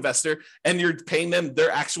new investor and you're paying them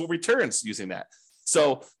their actual returns using that.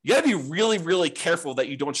 So you got to be really, really careful that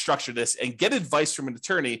you don't structure this and get advice from an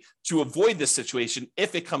attorney to avoid this situation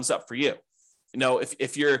if it comes up for you.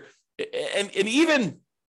 If you're, and even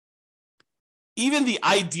even the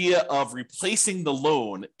idea of replacing the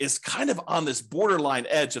loan is kind of on this borderline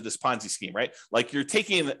edge of this Ponzi scheme, right? Like you're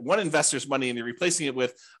taking one investor's money and you're replacing it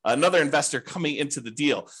with another investor coming into the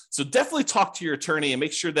deal. So definitely talk to your attorney and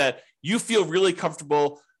make sure that you feel really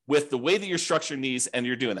comfortable with the way that you're structuring these and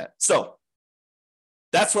you're doing that. So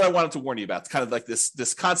that's what I wanted to warn you about. It's kind of like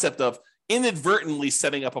this concept of inadvertently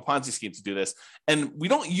setting up a Ponzi scheme to do this. And we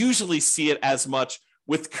don't usually see it as much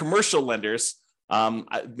with commercial lenders.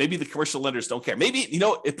 Maybe the commercial lenders don't care. Maybe,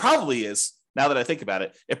 it probably is, now that I think about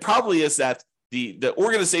it, it probably is that the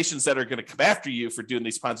organizations that are going to come after you for doing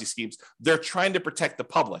these Ponzi schemes, they're trying to protect the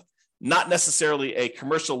public, not necessarily a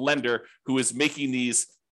commercial lender who is making these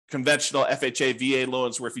conventional FHA, VA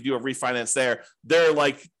loans where if you do a refinance there, they're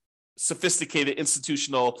like sophisticated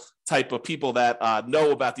institutional type of people that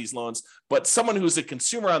know about these loans. But someone who's a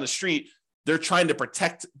consumer on the street, they're trying to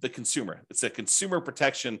protect the consumer. It's a consumer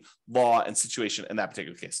protection law and situation in that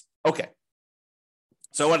particular case. Okay.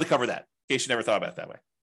 So I wanted to cover that in case you never thought about it that way.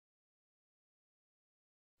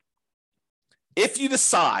 If you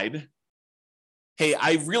decide, hey,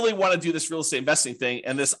 I really want to do this real estate investing thing,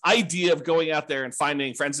 and this idea of going out there and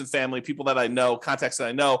finding friends and family, people that I know, contacts that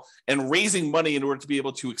I know, and raising money in order to be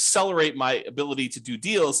able to accelerate my ability to do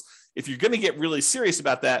deals, if you're going to get really serious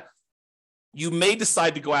about that, you may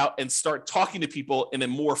decide to go out and start talking to people in a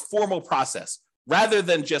more formal process rather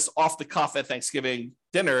than just off the cuff at Thanksgiving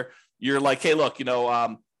dinner. You're like, hey, look,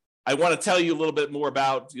 I want to tell you a little bit more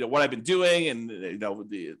about, what I've been doing. And,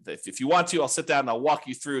 if you want to, I'll sit down and I'll walk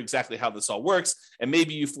you through exactly how this all works. And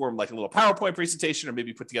maybe you form like a little PowerPoint presentation, or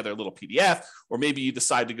maybe put together a little PDF, or maybe you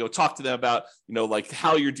decide to go talk to them about, like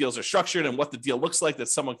how your deals are structured and what the deal looks like that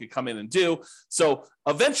someone could come in and do. So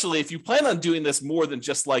eventually, if you plan on doing this more than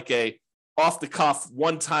just like a off the cuff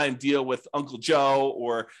one-time deal with Uncle Joe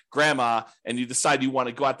or grandma, and you decide you want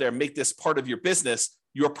to go out there and make this part of your business,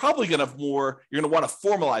 you're probably going to you're going to want to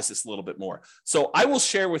formalize this a little bit more. So I will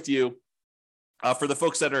share with you, for the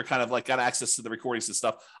folks that are kind of like got access to the recordings and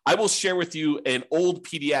stuff, I will share with you an old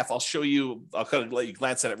PDF. I'll kind of let you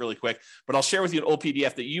glance at it really quick, but I'll share with you an old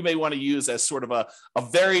PDF that you may want to use as sort of a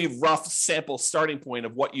very rough sample starting point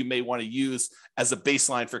of what you may want to use as a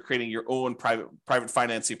baseline for creating your own private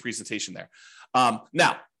financing presentation there.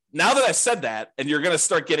 Now that I've said that, and you're going to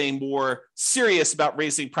start getting more serious about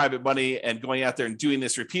raising private money and going out there and doing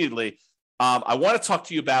this repeatedly, I want to talk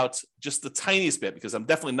to you about just the tiniest bit, because I'm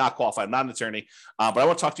definitely not qualified. I'm not an attorney, but I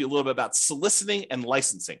want to talk to you a little bit about soliciting and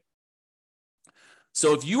licensing.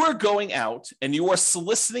 So if you are going out and you are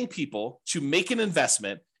soliciting people to make an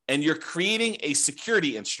investment and you're creating a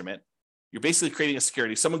security instrument, you're basically creating a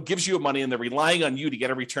security. Someone gives you money and they're relying on you to get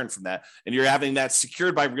a return from that. And you're having that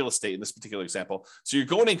secured by real estate in this particular example. So you're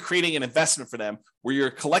going and creating an investment for them where you're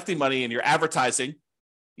collecting money and you're advertising.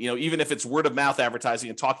 Even if it's word of mouth advertising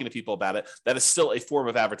and talking to people about it, that is still a form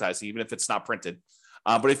of advertising, even if it's not printed.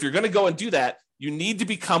 But if you're going to go and do that, you need to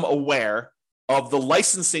become aware of the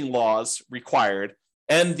licensing laws required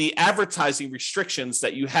and the advertising restrictions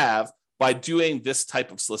that you have by doing this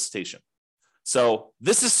type of solicitation. So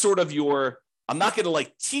this is sort of I'm not going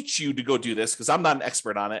to teach you to go do this because I'm not an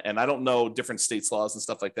expert on it and I don't know different states' laws and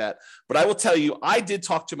stuff like that. But I will tell you, I did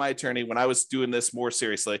talk to my attorney when I was doing this more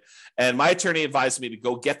seriously. And my attorney advised me to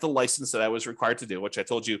go get the license that I was required to do, which I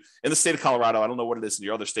told you in the state of Colorado. I don't know what it is in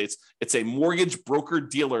your other states. It's a mortgage broker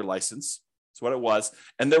dealer license. That's what it was.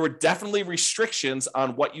 And there were definitely restrictions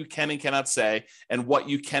on what you can and cannot say and what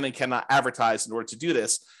you can and cannot advertise in order to do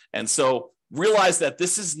this. And so realize that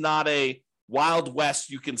this is not a Wild West.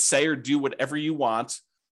 You can say or do whatever you want.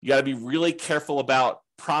 You got to be really careful about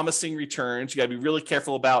promising returns. You got to be really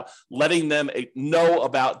careful about letting them know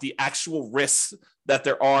about the actual risks that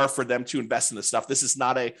there are for them to invest in this stuff. This is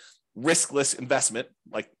not a riskless investment,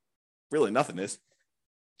 like really nothing is,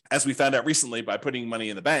 as we found out recently by putting money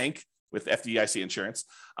in the bank with FDIC insurance.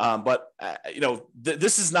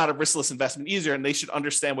 This is not a riskless investment either, and they should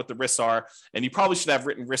understand what the risks are. And you probably should have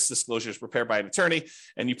written risk disclosures prepared by an attorney,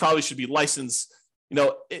 and you probably should be licensed.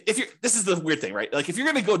 This is the weird thing, right? Like if you're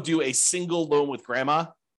going to go do a single loan with grandma,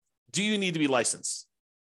 do you need to be licensed?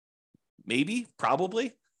 Maybe,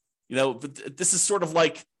 probably. But this is sort of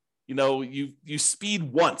like, you speed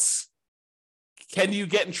once. Can you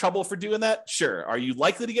get in trouble for doing that? Sure. Are you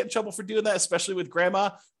likely to get in trouble for doing that, especially with grandma?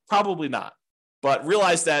 Probably not. But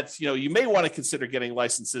realize that, you may want to consider getting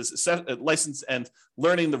license and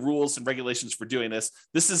learning the rules and regulations for doing this.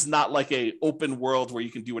 This is not like a open world where you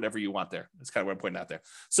can do whatever you want there. That's kind of what I'm pointing out there.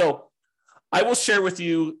 So I will share with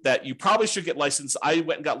you that you probably should get licensed. I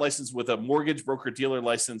went and got licensed with a mortgage broker dealer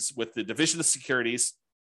license with the Division of Securities.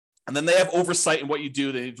 And then they have oversight in what you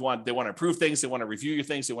do. They want to improve things. They want to review your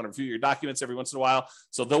things. They want to review your documents every once in a while.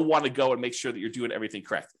 So they'll want to go and make sure that you're doing everything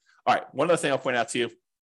correct. All right. One other thing I'll point out to you.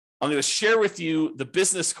 I'm going to share with you the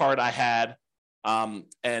business card I had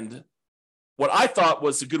and what I thought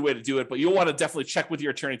was a good way to do it, but you'll want to definitely check with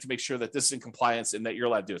your attorney to make sure that this is in compliance and that you're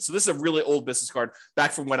allowed to do it. So this is a really old business card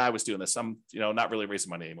back from when I was doing this. I'm, not really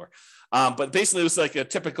raising money anymore. But basically it was like a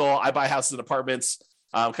typical, I buy houses and apartments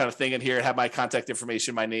kind of thing in here. It had my contact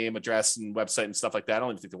information, my name, address, and website and stuff like that. I don't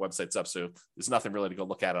even think the website's up, so there's nothing really to go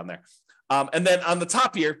look at on there. And then on the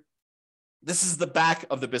top here, this is the back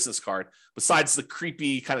of the business card. Besides the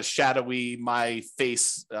creepy kind of shadowy, my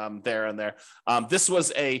face there and there. This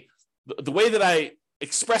was the way that I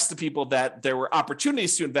expressed to people that there were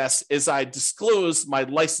opportunities to invest is I disclose my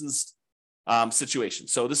licensed situation.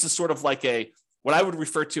 So this is sort of like what I would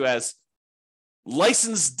refer to as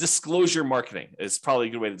licensed disclosure marketing is probably a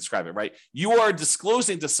good way to describe it, right? You are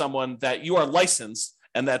disclosing to someone that you are licensed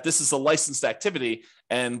and that this is a licensed activity.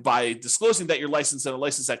 And by disclosing that you're licensed in a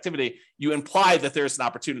licensed activity, you imply that there's an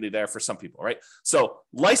opportunity there for some people, right? So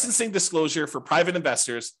licensing disclosure for private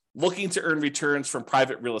investors looking to earn returns from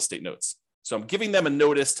private real estate notes. So I'm giving them a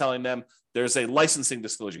notice telling them there's a licensing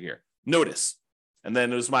disclosure here. Notice. And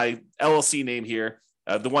then it was my LLC name here.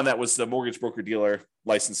 The one that was the mortgage broker dealer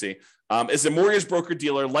licensee is a mortgage broker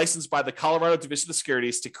dealer licensed by the Colorado Division of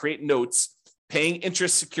Securities to create notes paying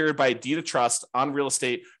interest secured by a deed of trust on real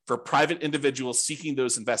estate for private individuals seeking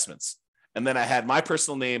those investments. And then I had my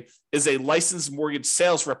personal name is a licensed mortgage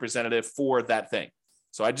sales representative for that thing.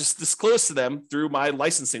 So I just disclosed to them through my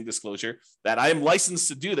licensing disclosure that I am licensed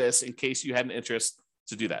to do this in case you had an interest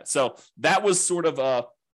to do that. So that was sort of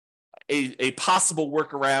a possible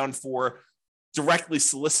workaround for directly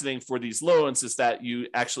soliciting for these loans is that you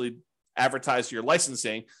actually advertise your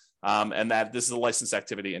licensing and that this is a licensed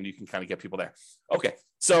activity and you can kind of get people there. Okay,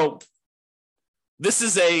 so this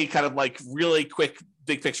is a kind of like really quick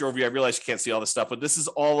big picture overview. I realize you can't see all this stuff, but this is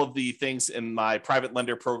all of the things in my private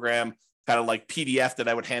lender program, kind of like PDF that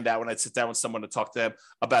I would hand out when I'd sit down with someone to talk to them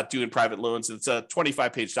about doing private loans. And it's a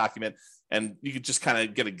 25-page document, and you could just kind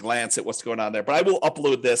of get a glance at what's going on there. But I will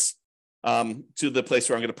upload this to the place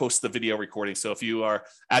where I'm going to post the video recording. So if you are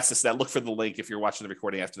accessing that, look for the link if you're watching the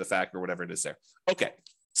recording after the fact or whatever it is there. Okay,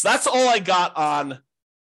 so that's all I got on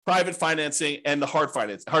private financing and the hard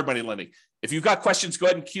money lending. If you've got questions, go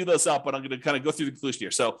ahead and queue those up, but I'm going to kind of go through the conclusion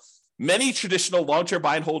here. So many traditional long-term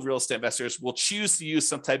buy and hold real estate investors will choose to use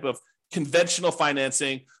some type of conventional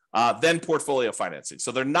financing, then portfolio financing.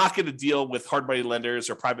 So they're not going to deal with hard money lenders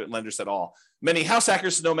or private lenders at all. Many house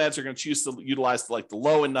hackers and nomads are going to choose to utilize like the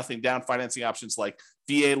low and nothing down financing options like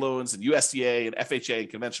VA loans and USDA and FHA and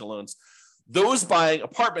conventional loans. Those buying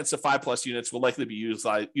apartments of 5+ units will likely be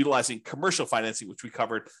utilizing commercial financing, which we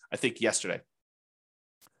covered, I think, yesterday.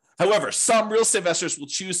 However, some real estate investors will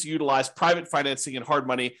choose to utilize private financing and hard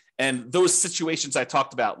money. And those situations I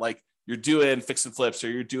talked about, like you're doing fix and flips,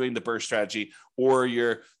 or you're doing the BRRRR strategy, or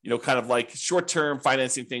you're, kind of like short-term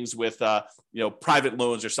financing things with, private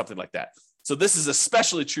loans or something like that. So this is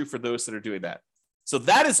especially true for those that are doing that. So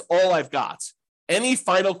that is all I've got. Any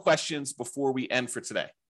final questions before we end for today?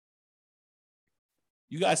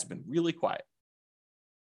 You guys have been really quiet.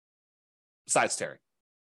 Besides Terry.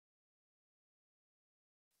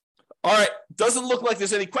 All right. Doesn't look like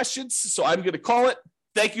there's any questions, so I'm going to call it.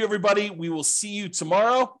 Thank you, everybody. We will see you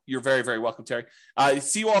tomorrow. You're very, very welcome, Terry.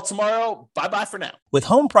 See you all tomorrow. Bye-bye for now. With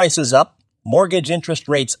home prices up, mortgage interest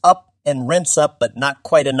rates up, and rents up, but not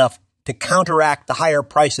quite enough to counteract the higher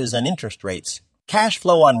prices and interest rates, cash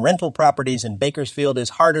flow on rental properties in Bakersfield is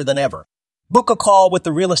harder than ever. Book a call with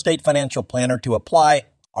the Real Estate Financial Planner to apply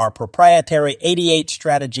our proprietary 88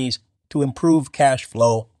 strategies to improve cash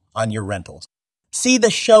flow on your rentals. See the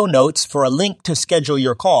show notes for a link to schedule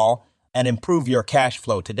your call and improve your cash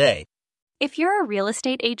flow today. If you're a real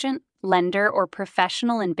estate agent, lender, or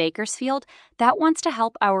professional in Bakersfield that wants to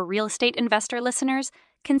help our real estate investor listeners,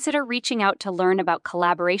 consider reaching out to learn about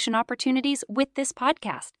collaboration opportunities with this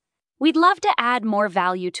podcast. We'd love to add more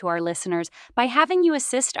value to our listeners by having you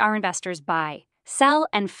assist our investors buy, sell,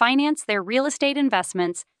 and finance their real estate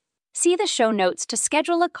investments. See the show notes to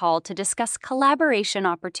schedule a call to discuss collaboration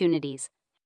opportunities.